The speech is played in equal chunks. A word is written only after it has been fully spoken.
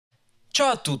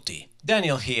Ciao a tutti,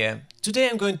 Daniel here. Today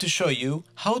I'm going to show you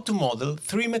how to model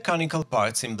 3 mechanical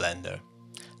parts in Blender.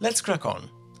 Let's crack on.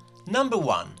 Number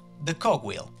 1. The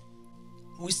cogwheel.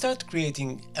 We start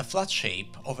creating a flat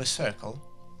shape of a circle.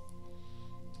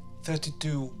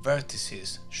 32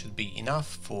 vertices should be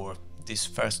enough for this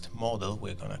first model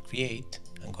we're gonna create.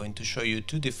 I'm going to show you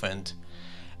two different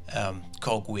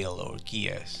cogwheel or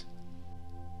gears.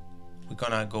 We're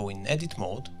gonna go in edit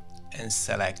mode and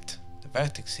select the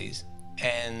vertices,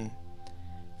 and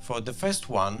for the first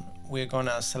one we're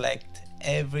gonna select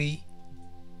every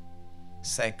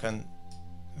second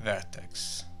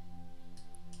vertex.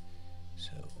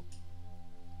 So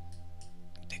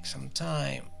take some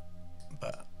time,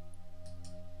 but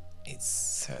it's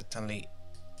certainly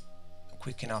a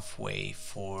quick enough way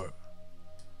for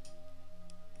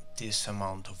this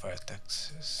amount of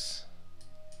vertices.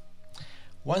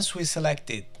 Once we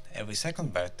selected every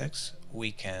second vertex,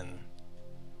 we can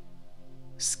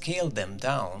scale them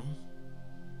down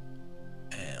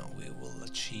and we will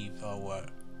achieve our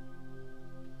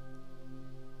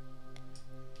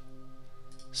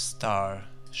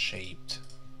star-shaped.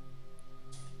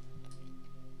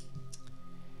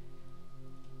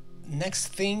 Next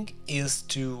thing is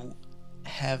to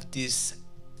have this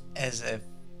as a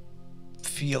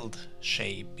field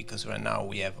shape, because right now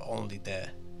we have only the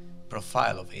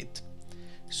profile of it.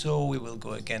 So we will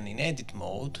go again in edit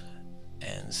mode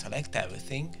and select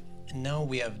everything, and now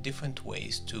we have different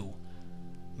ways to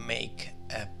make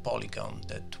a polygon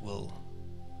that will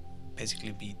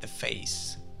basically be the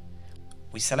face.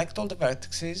 We select all the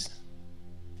vertices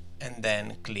and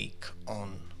then click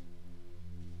on,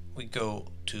 we go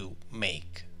to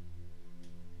make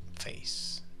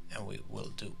face, and we will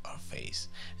do our face.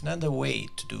 Another way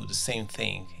to do the same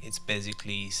thing, it's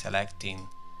basically selecting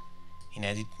in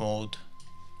edit mode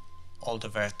all the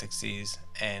vertices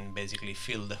and basically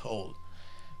fill the hole,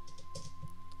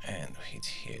 and hit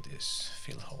here this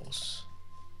fill holes.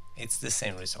 It's the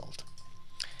same result.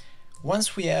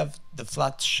 Once we have the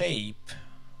flat shape,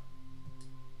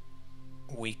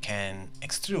 we can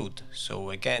extrude.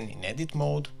 So again, in edit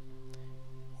mode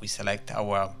we select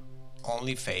our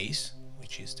only face,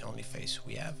 which is the only face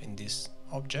we have in this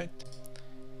object.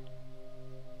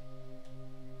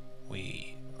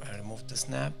 We remove the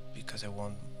snap because I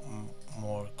want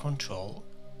more control,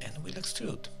 and we'll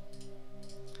extrude.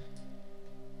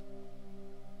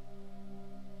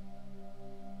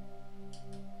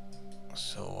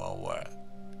 So our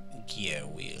gear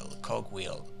wheel,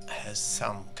 cogwheel, has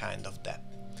some kind of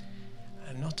depth.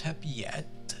 I'm not happy yet,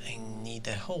 I need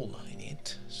a hole in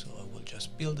it, so I will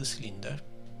just build a cylinder.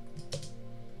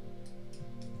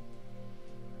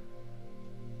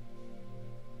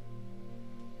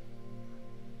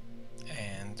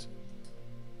 And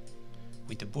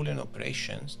with the Boolean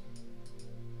operations,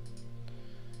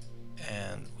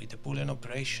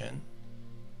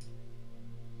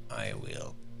 I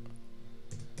will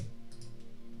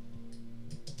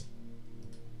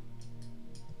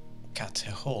cut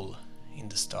a hole in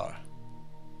the star.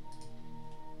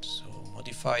 So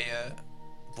modifier,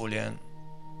 Boolean,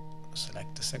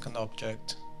 select the second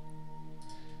object,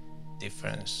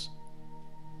 difference,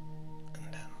 and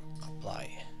then apply.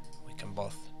 We can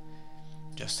both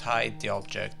just hide the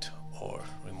object or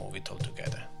remove it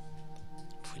altogether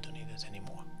if we don't need it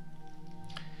anymore.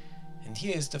 And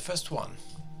here is the first one.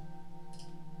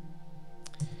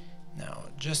 Now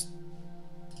just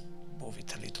move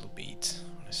it a little bit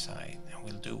on the side, and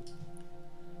we'll do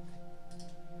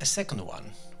a second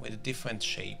one with a different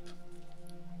shape.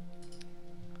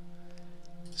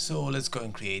 So let's go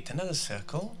and create another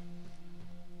circle.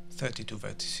 32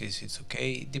 vertices, it's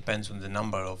okay, it depends on the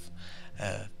number of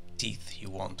teeth you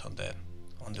want on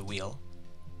the wheel.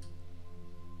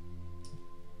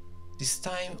 This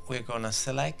time we're gonna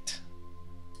select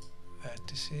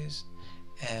vertices,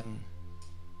 and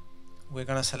we're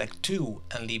gonna select 2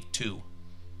 and leave 2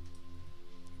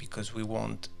 because we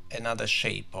want another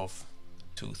shape of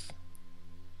tooth.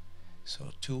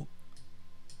 So 2,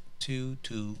 2,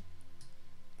 2,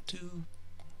 2,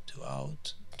 2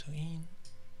 out, 2 in,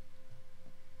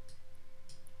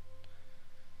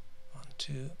 1,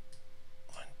 2,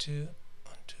 1, 2,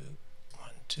 1, 2, 1,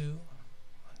 2, 1,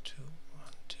 2,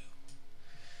 1, 2,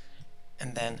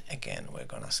 and then again we're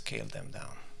gonna scale them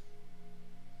down.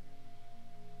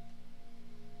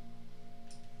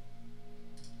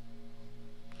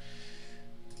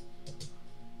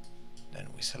 Then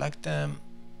we select them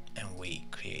and we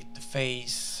create the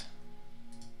face,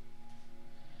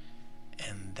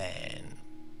 and then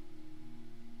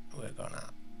we're gonna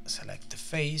select the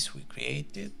face we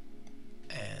created,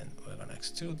 and we're gonna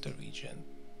extrude the region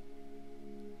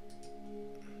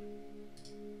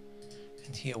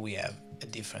And here we have a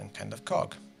different kind of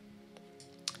cog.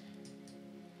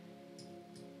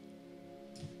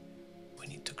 We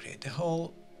need to create a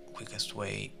hole. Quickest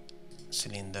way,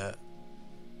 cylinder,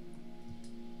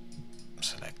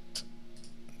 select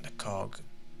the cog,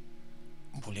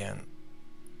 boolean,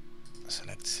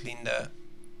 select cylinder,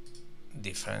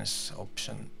 difference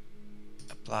option,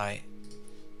 apply.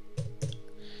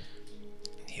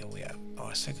 And here we have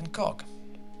our second cog.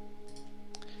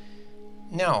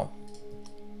 Now,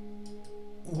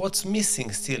 what's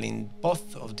missing still in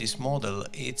both of this model,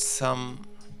 it's some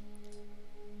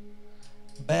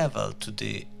bevel to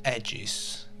the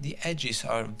edges. The edges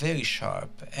are very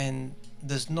sharp and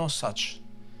there's no such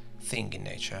thing in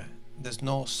nature. There's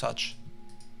no such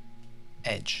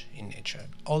edge in nature.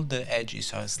 All the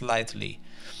edges are slightly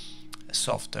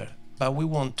softer, but we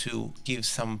want to give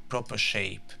some proper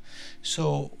shape.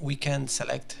 So we can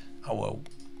select our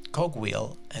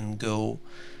cogwheel and go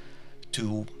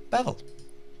to bevel.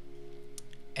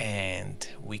 And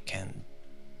we can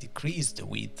decrease the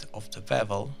width of the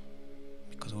bevel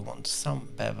because we want some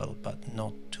bevel but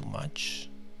not too much.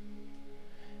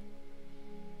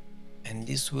 And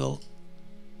this will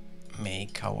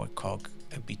make our cog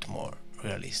a bit more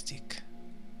realistic.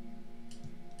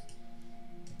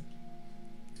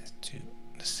 Let's do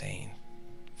the same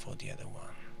for the other one.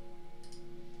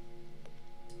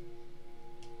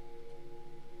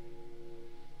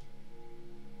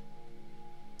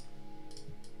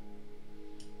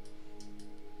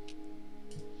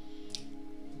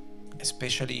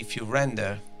 Especially if you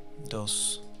render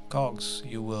those cogs,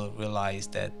 you will realize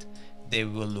that they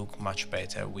will look much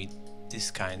better with this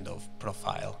kind of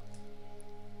profile.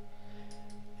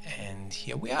 And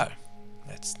here we are.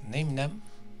 Let's name them.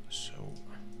 So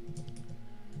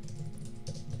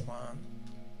 1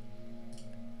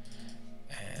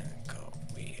 and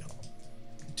Cogwheel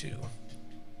 2.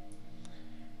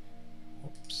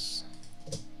 Oops.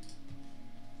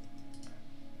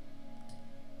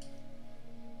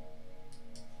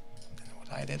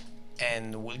 Hide it,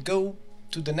 and we'll go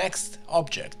to the next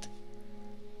object,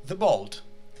 the bolt.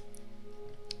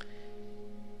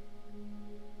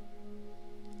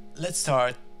 Let's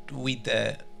start with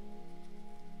the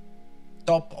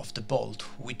top of the bolt,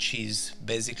 which is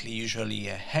basically usually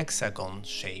a hexagon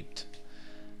shaped,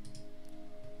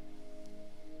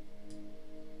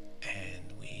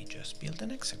 and we just build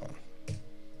an hexagon.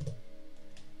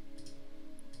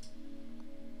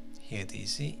 Here it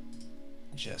is.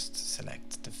 Just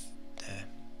select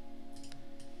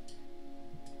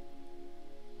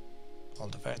all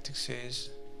the vertices,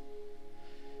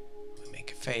 we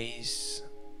make a face,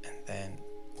 and then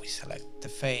we select the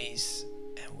face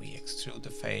and we extrude the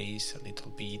face a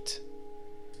little bit,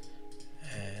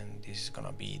 and this is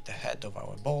gonna be the head of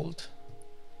our bolt,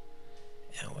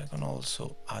 and we're gonna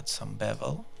also add some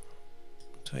bevel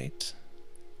to it.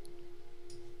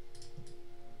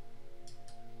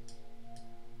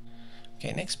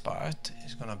 Okay, next part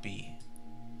is gonna be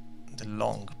the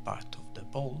long part of the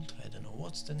bolt. I don't know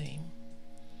what's the name.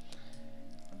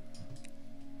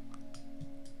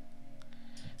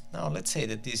 Now let's say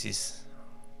that this is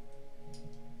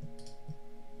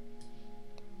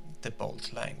the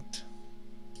bolt length.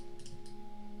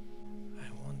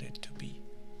 I want it to be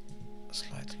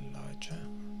slightly larger.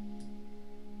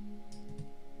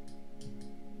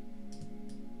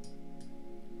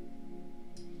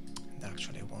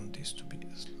 Actually, I want this to be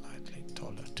slightly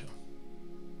taller too.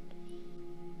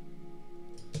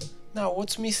 Now,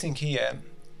 what's missing here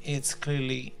is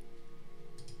clearly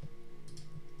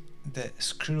the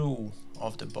screw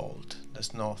of the bolt.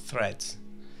 There's no threads.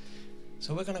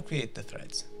 So we're gonna create the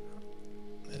threads.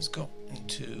 Let's go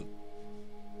into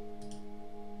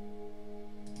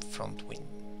front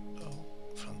window,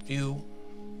 front view.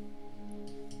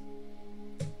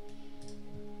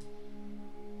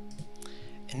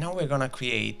 And now we're gonna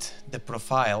create the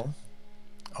profile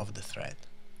of the thread.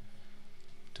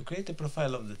 To create the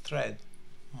profile of the thread,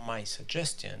 my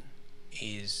suggestion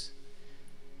is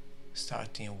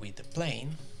starting with the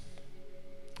plane.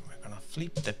 We're gonna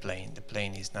flip the plane. The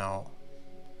plane is now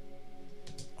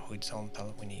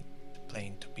horizontal. We need the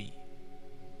plane to be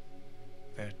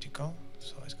vertical,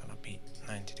 so it's gonna be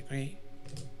 90 degrees.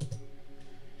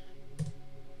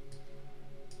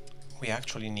 We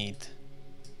actually need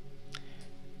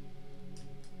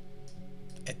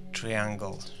a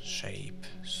triangle shape,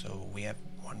 so we have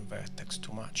one vertex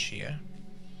too much here.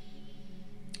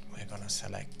 We're gonna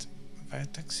select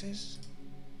vertices.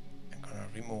 I'm gonna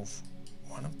remove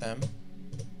one of them,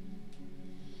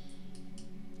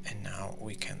 and now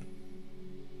we can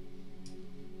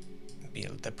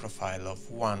build the profile of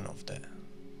one of the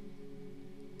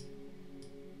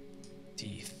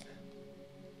teeth.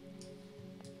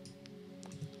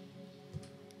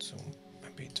 Zoom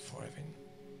a bit for even,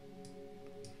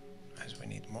 as we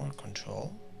need more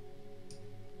control.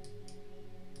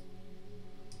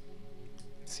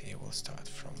 See, we'll start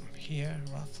from here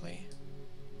roughly.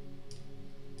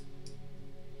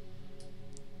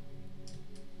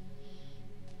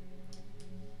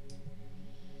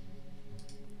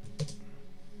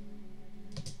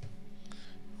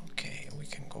 Okay, we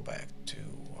can go back to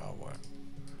our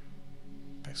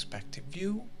perspective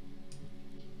view.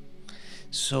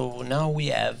 So now we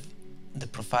have the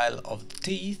profile of the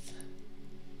teeth,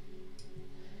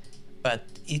 but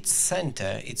its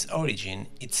center, its origin,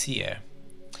 it's here.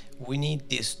 We need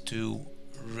this to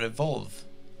revolve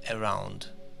around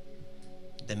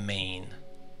the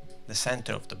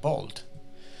center of the bolt.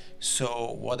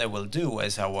 So what I will do,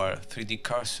 as our 3D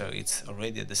cursor it's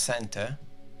already at the center,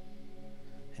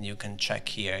 and you can check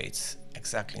here it's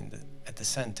exactly at the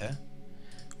center,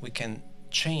 we can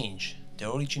change the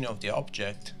origin of the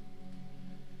object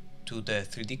to the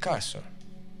 3D cursor.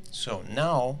 So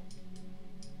now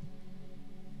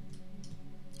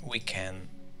we can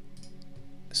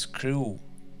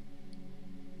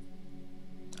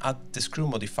add the screw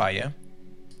modifier,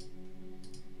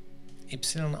 Y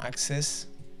axis,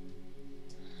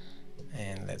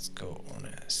 and let's go on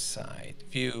a side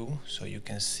view so you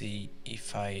can see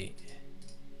if I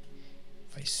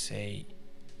say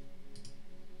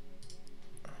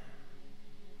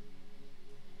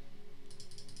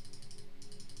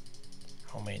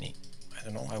how many, I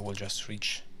don't know, I will just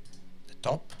reach the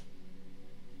top.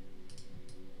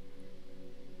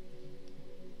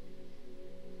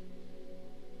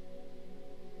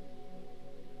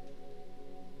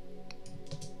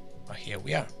 But here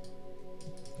we are.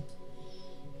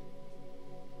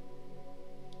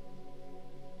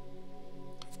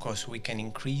 Of course, we can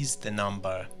increase the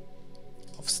number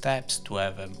of steps to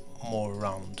have a more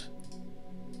round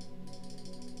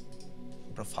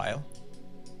profile.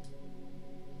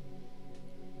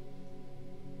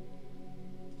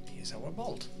 Here's our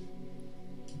bolt.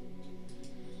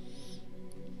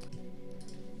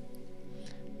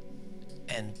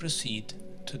 And proceed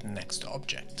to the next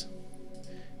object,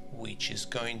 which is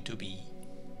going to be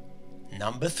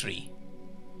number 3,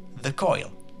 the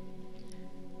coil.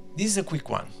 This is a quick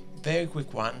one, very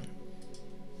quick one.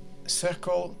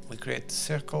 Circle, we create a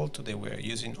circle. Today we're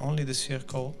using only the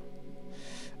circle.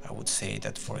 I would say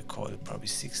that for a coil probably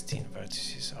 16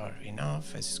 vertices are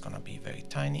enough, as it's gonna be very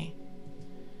tiny.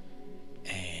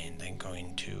 And I'm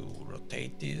going to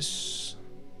rotate this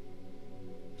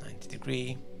 90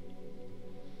 degrees.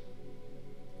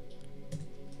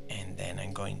 And then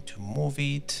I'm going to move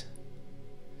it.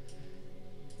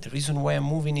 The reason why I'm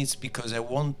moving it is because I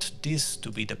want this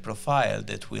to be the profile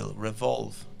that will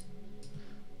revolve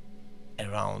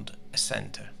around a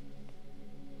center.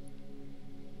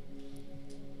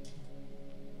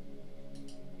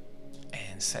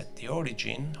 And set the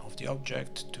origin of the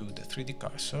object to the 3D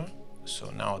cursor. So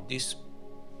now this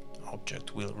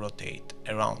object will rotate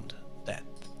around that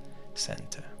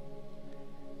center.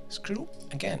 Screw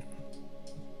again.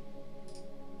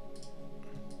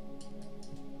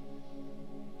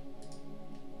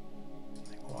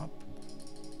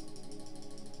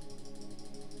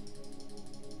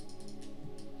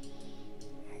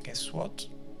 Guess what?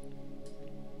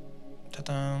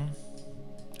 Ta-da!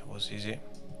 That was easy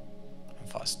and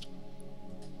fast.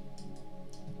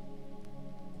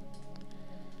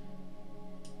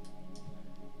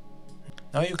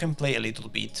 Now you can play a little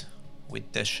bit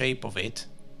with the shape of it.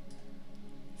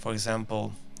 For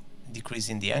example,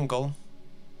 decreasing the angle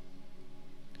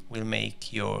will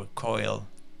make your coil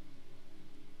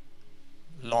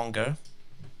longer.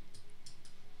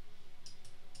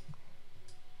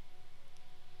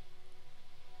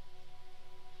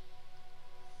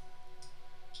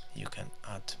 You can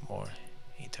add more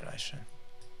iteration.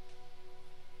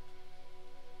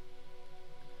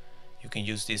 You can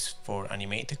use this for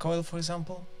animate a coil, for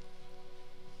example.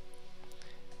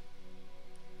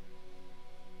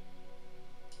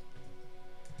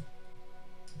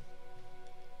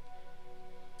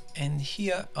 And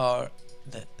here are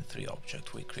the 3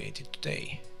 objects we created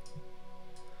today.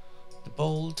 The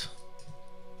bolt,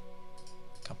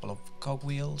 a couple of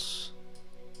cogwheels,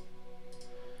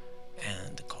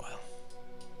 and the coil.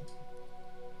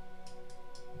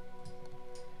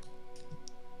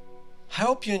 I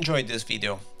hope you enjoyed this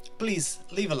video. Please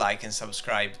leave a like and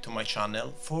subscribe to my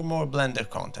channel for more Blender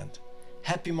content.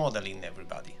 Happy modeling,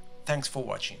 everybody. Thanks for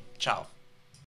watching. Ciao.